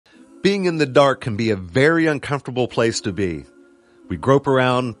Being in the dark can be a very uncomfortable place to be. We grope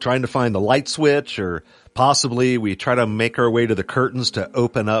around trying to find the light switch, or possibly we try to make our way to the curtains to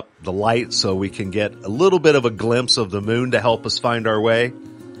open up the light so we can get a little bit of a glimpse of the moon to help us find our way.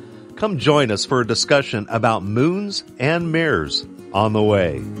 Come join us for a discussion about moons and mirrors on the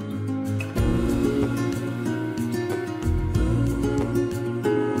way.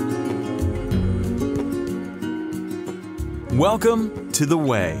 Welcome to The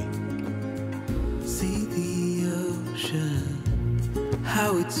Way. See the ocean,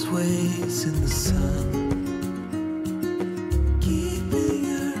 how it sways in the sun. Keeping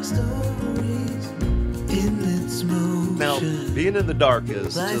our stories in its motion. Now, being in the dark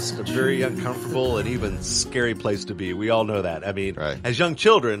is just a very uncomfortable and even scary place to be. We all know that. I mean, Right. As young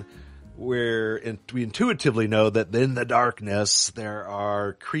children, we intuitively know that in the darkness there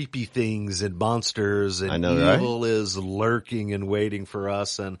are creepy things and monsters, and I know, right? evil is lurking and waiting for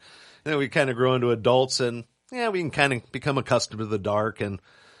us. And then we kind of grow into adults, and we can kind of become accustomed to the dark, and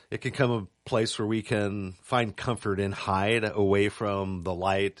it can become a place where we can find comfort and hide away from the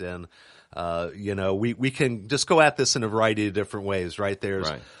light. And we can just go at this in a variety of different ways, right? There's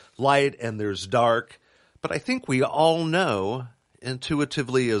Right. light and there's dark, but I think we all know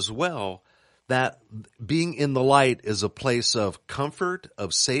intuitively as well that being in the light is a place of comfort,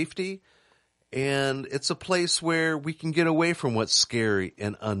 of safety, and it's a place where we can get away from what's scary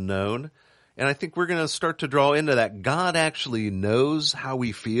and unknown. And I think we're going to start to draw into that. God actually knows how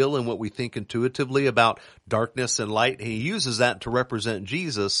we feel and what we think intuitively about darkness and light. He uses that to represent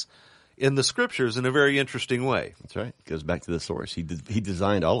Jesus in the scriptures in a very interesting way. That's right. It goes back to the source. He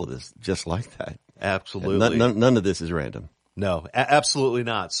designed all of this just like that. Absolutely. None of this is random. No, absolutely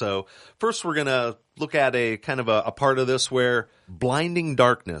not. So first we're going to look at a kind of a part of this where blinding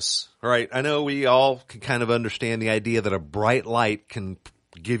darkness, all right? I know we all can kind of understand the idea that a bright light can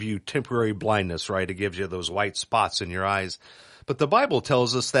give you temporary blindness, right? It gives you those white spots in your eyes. But the Bible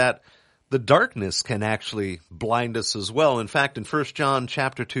tells us that the darkness can actually blind us as well. In fact, in 1 John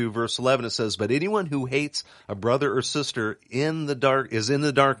chapter 2, verse 11, it says, "But anyone who hates a brother or sister in the dark is in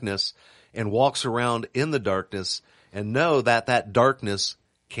the darkness and walks around in the darkness, and know that that darkness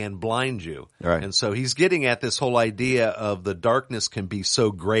can blind you." Right. And so he's getting at this whole idea of the darkness can be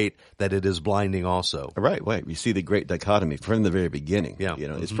so great that it is blinding also. Right. You see the great dichotomy from the very beginning. Yeah.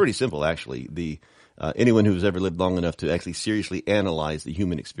 It's pretty simple, actually. Anyone who's ever lived long enough to actually seriously analyze the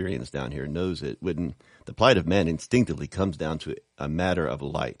human experience down here knows it. When the plight of man instinctively comes down to a matter of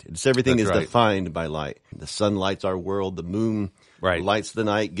light. Everything That's is right. defined by light. The sun lights our world. The moon Right. lights the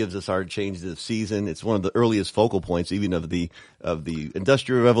night, gives us our changes of season. It's one of the earliest focal points, even of the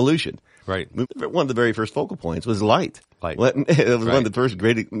Industrial Revolution. Right. One of the very first focal points was light. Light. It was Right. one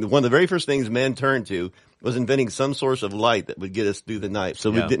of the very first things man turned to was inventing some source of light that would get us through the night, so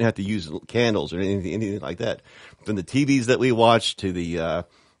we Yeah. didn't have to use candles or anything like that. From the TVs that we watch to the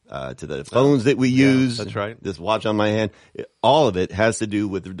phones that we use, that's right. This watch on my hand, all of it has to do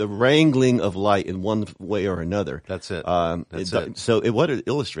with the wrangling of light in one way or another. That's it. So what it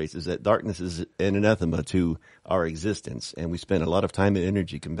illustrates is that darkness is an anathema to our existence, and we spend a lot of time and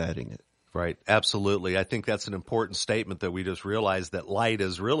energy combating it. Right. Absolutely. I think that's an important statement that we just realized that light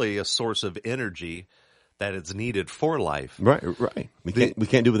is really a source of energy that is needed for life. Right. We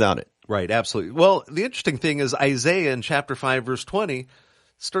can't do without it. Right. Absolutely. Well, the interesting thing is Isaiah in chapter 5, verse 20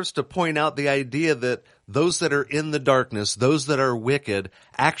 starts to point out the idea that those that are in the darkness, those that are wicked,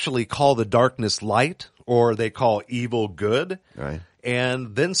 actually call the darkness light, or they call evil good. Right.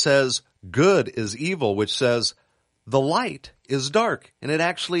 And then says good is evil, which says the light is dark. And he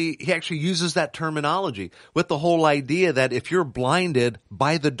actually uses that terminology with the whole idea that if you're blinded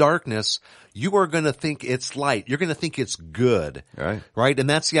by the darkness, you are going to think it's light. You're going to think it's good. Right. Right? And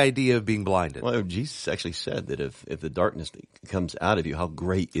that's the idea of being blinded. Well, Jesus actually said that if the darkness comes out of you, how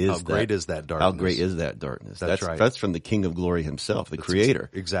great is that darkness? How great is that darkness? That's right. That's from the King of Glory himself, the Creator.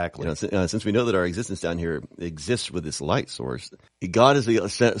 Exactly. Since we know that our existence down here exists with this light source, God is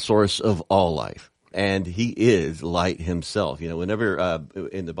the source of all life. And he is light himself. Whenever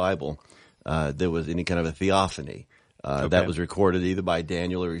in the Bible there was any kind of a theophany that was recorded either by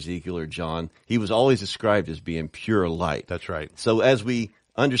Daniel or Ezekiel or John, he was always described as being pure light. That's right. So as we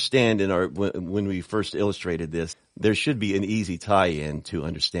understand when we first illustrated this, there should be an easy tie-in to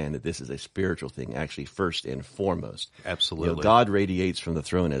understand that this is a spiritual thing, actually first and foremost. Absolutely. God radiates from the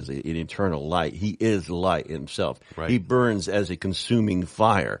throne as an eternal light. He is light himself. Right. He burns as a consuming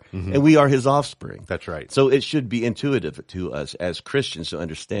fire, and we are his offspring. That's right. So it should be intuitive to us as Christians to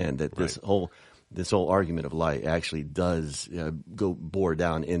understand that this whole argument of light actually does bore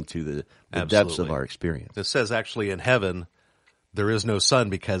down into the depths of our experience. It says actually in heaven, there is no sun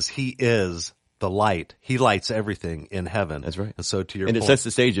because he is the light. He lights everything in heaven. That's right. And so to your And point. it sets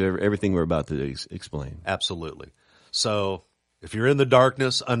the stage of everything we're about to explain. Absolutely. So if you're in the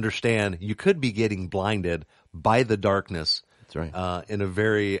darkness, understand you could be getting blinded by the darkness. That's right. In a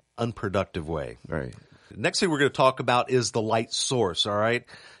very unproductive way. Right. Next thing we're going to talk about is the light source, all right?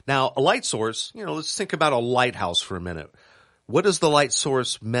 Now, a light source, let's think about a lighthouse for a minute. What is the light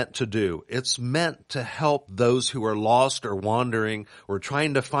source meant to do? It's meant to help those who are lost or wandering or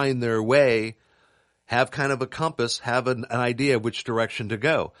trying to find their way have kind of a compass, have an idea which direction to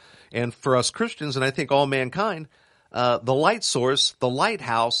go. And for us Christians, and I think all mankind, the light source, the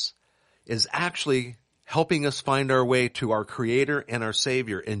lighthouse, is actually helping us find our way to our Creator and our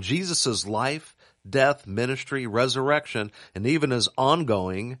Savior. And Jesus' life, death, ministry, resurrection, and even his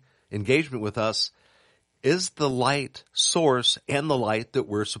ongoing engagement with us is the light source and the light that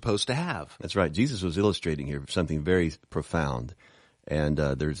we're supposed to have. That's right. Jesus was illustrating here something very profound. And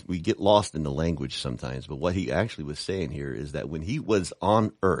we get lost in the language sometimes, but what he actually was saying here is that when he was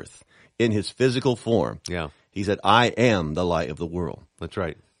on earth in his physical form, he said, I am the light of the world. That's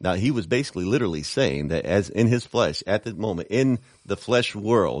right. Now, he was basically literally saying that as in his flesh, at the moment, in the flesh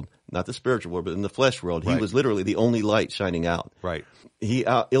world, not the spiritual world, but in the flesh world, he was literally the only light shining out. Right. He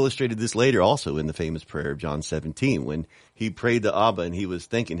illustrated this later also in the famous prayer of John 17 when he prayed to Abba and he was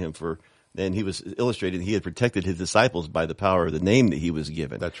thanking him for, and he was illustrating he had protected his disciples by the power of the name that he was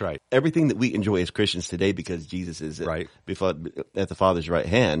given. That's right. Everything that we enjoy as Christians today because Jesus is at the Father's right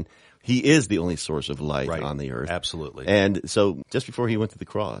hand, he is the only source of light on the earth. Absolutely. And so just before he went to the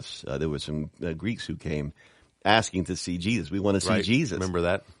cross, there were some Greeks who came asking to see Jesus. We want to see Jesus. Remember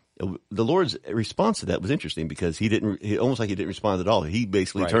that? The Lord's response to that was interesting because he almost like he didn't respond at all. He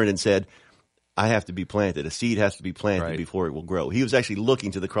basically turned and said, I have to be planted. A seed has to be planted before it will grow. He was actually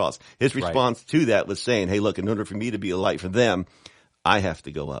looking to the cross. His response to that was saying, hey, look, in order for me to be a light for them, I have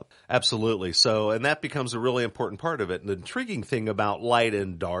to go up. Absolutely. So, and that becomes a really important part of it. And the intriguing thing about light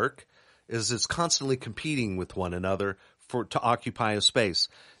and dark is it's constantly competing with one another to occupy a space.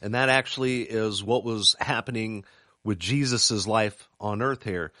 And that actually is what was happening with Jesus' life on earth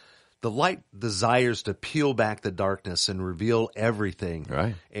here. The light desires to peel back the darkness and reveal everything.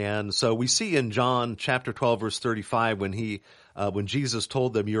 Right. And so we see in John chapter 12, verse 35, when Jesus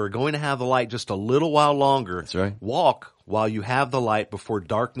told them, you are going to have the light just a little while longer. That's right. Walk while you have the light before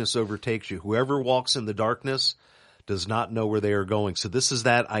darkness overtakes you. Whoever walks in the darkness does not know where they are going. So this is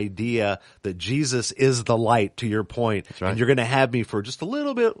that idea that Jesus is the light, to your point. That's right. And you're going to have me for just a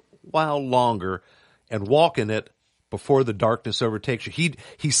little bit while longer and walk in it before the darkness overtakes you.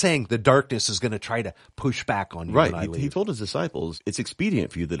 He's saying the darkness is going to try to push back on you when I leave. He told his disciples, it's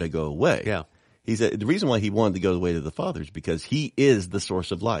expedient for you that I go away. Yeah. He said the reason why he wanted to go away to the Father is because he is the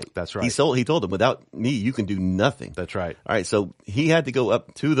source of light. That's right. He told them, without me, you can do nothing. That's right. All right. So he had to go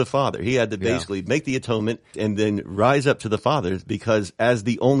up to the Father. He had to basically make the atonement and then rise up to the Father because as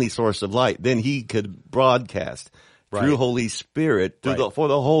the only source of light, then he could broadcast through Holy Spirit for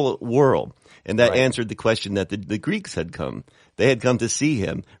the whole world. And that answered the question that the Greeks had come. They had come to see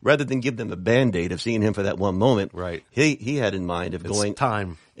him rather than give them a Band-Aid of seeing him for that one moment. Right. He had in mind of going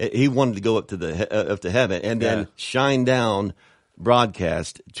time. He wanted to go up to heaven and then shine down,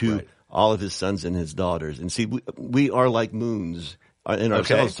 broadcast to all of his sons and his daughters. And see, we are like moons in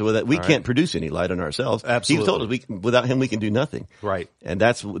ourselves, so that we can't produce any light on ourselves. Absolutely. He told us without him we can do nothing. Right. And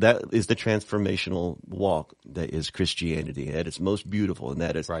that is the transformational walk that is Christianity at its most beautiful, and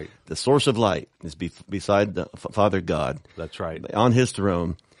that is the source of light is beside the Father God. That's right. On his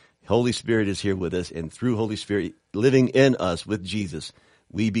throne, Holy Spirit is here with us, and through Holy Spirit living in us with Jesus,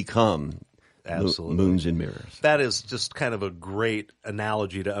 we become moons and mirrors. That is just kind of a great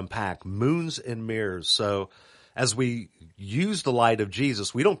analogy to unpack. Moons and mirrors. So as we use the light of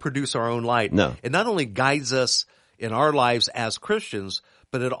Jesus, we don't produce our own light. No. It not only guides us in our lives as Christians,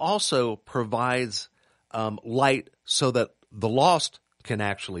 but it also provides light so that the lost can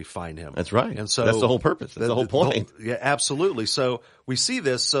actually find him. That's right. And so that's the whole purpose. That's the whole point. Yeah, absolutely. So we see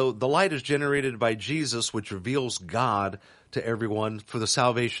this. So the light is generated by Jesus, which reveals God to everyone for the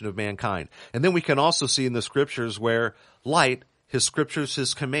salvation of mankind. And then we can also see in the scriptures where light, his scriptures,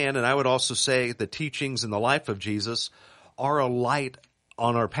 his command, and I would also say the teachings in the life of Jesus are a light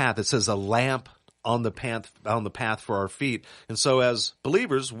on our path. It says a lamp on the path for our feet. And so as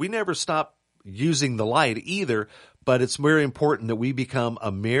believers, we never stop using the light either, but it's very important that we become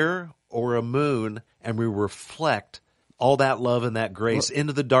a mirror or a moon and we reflect all that love and that grace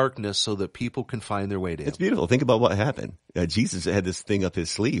into the darkness so that people can find their way to him. It's beautiful. Think about what happened. Jesus had this thing up his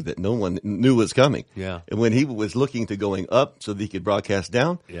sleeve that no one knew was coming. Yeah. And when he was looking to going up so that he could broadcast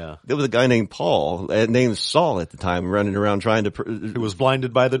down, Yeah. there was a guy named Paul, named Saul at the time, running around trying to Who was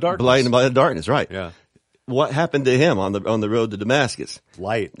blinded by the darkness. blinded by the darkness, right? Yeah. What happened to him on the road to Damascus?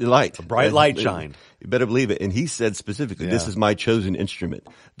 Light. Light. A bright light shined. You better believe it. And he said specifically, this Yeah. is my chosen instrument.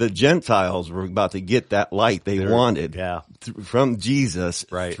 The Gentiles were about to get that light they wanted Yeah. from Jesus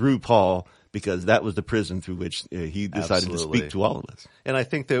Right. through Paul, because that was the prism through which he decided Absolutely. to speak to all of us. And I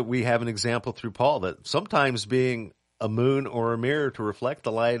think that we have an example through Paul that sometimes being a moon or a mirror to reflect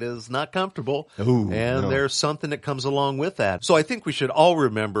the light is not comfortable. Ooh, and no. there's something that comes along with that. So I think we should all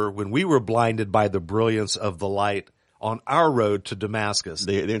remember when we were blinded by the brilliance of the light on our road to Damascus.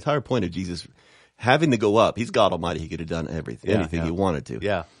 The entire point of Jesus having to go up, he's God Almighty. He could have done anything yeah. he wanted to.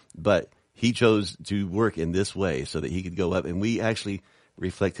 Yeah. But he chose to work in this way so that he could go up, and we actually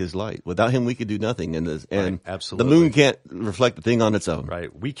reflect his light. Without him, we could do nothing. And absolutely. the moon can't reflect the thing on its own.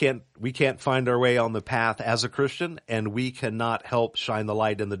 Right. We can't find our way on the path as a Christian, and we cannot help shine the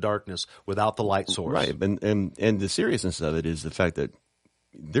light in the darkness without the light source. Right. And the seriousness of it is the fact that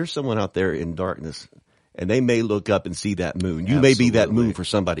there's someone out there in darkness, and they may look up and see that moon. You may be that Absolutely. moon for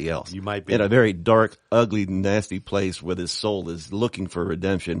somebody else. You might be. In a very dark, ugly, nasty place where this soul is looking for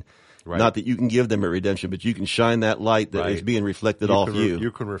redemption. Right. Not that you can give them a redemption, but you can shine that light that is Right. being reflected off you.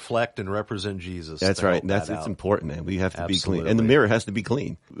 You can reflect and represent Jesus. That's to right. help And that's that it's out. important, man. We have to be clean. And the Absolutely. mirror has to be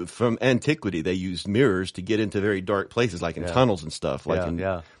clean. From antiquity, they used mirrors to get into very dark places, like in tunnels and stuff. Like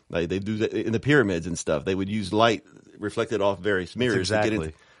like they do that in the pyramids and stuff. They would use light reflected off various mirrors to get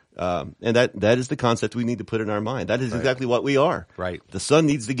into. And that is the concept we need to put in our mind. That is exactly what we are. Right. The sun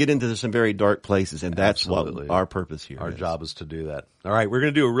needs to get into some very dark places, and that's Absolutely. what our purpose here Our is. job is to do that. All right, we're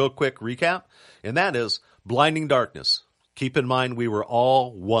going to do a real quick recap, and that is blinding darkness. Keep in mind we were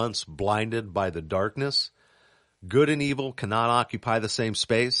all once blinded by the darkness. Good and evil cannot occupy the same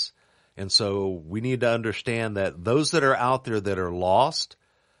space, and so we need to understand that those that are out there that are lost,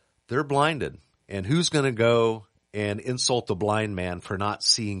 they're blinded. And who's going to go and insult the blind man for not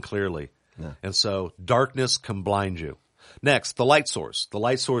seeing clearly? No. And so darkness can blind you. Next, the light source. The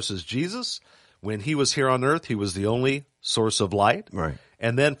light source is Jesus. When he was here on earth, he was the only source of light. Right.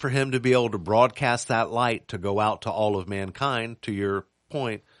 And then for him to be able to broadcast that light to go out to all of mankind, to your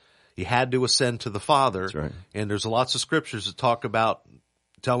point, he had to ascend to the Father. That's right. And there's lots of scriptures that talk about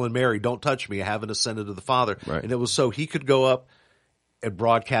telling Mary, don't touch me, I haven't ascended to the Father. Right. And it was so he could go up and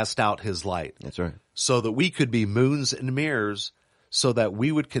broadcast out his light. That's right. So that we could be moons and mirrors, so that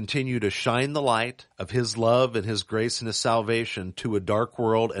we would continue to shine the light of his love and his grace and his salvation to a dark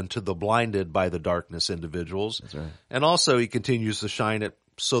world and to the blinded by the darkness individuals. That's right. And also he continues to shine it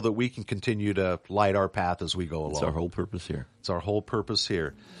so that we can continue to light our path as we go along. That's our whole purpose here. It's our whole purpose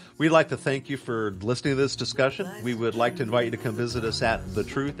here. We'd like to thank you for listening to this discussion. We would like to invite you to come visit us at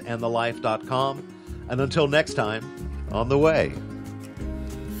thetruthandthelife.com. And until next time, on the way.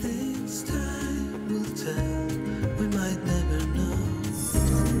 Things time will tell, we might never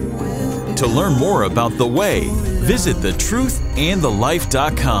know. To learn more about The Way, visit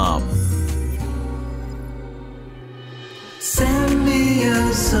thetruthandthelife.com. Send me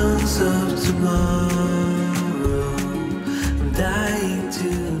your songs of tomorrow.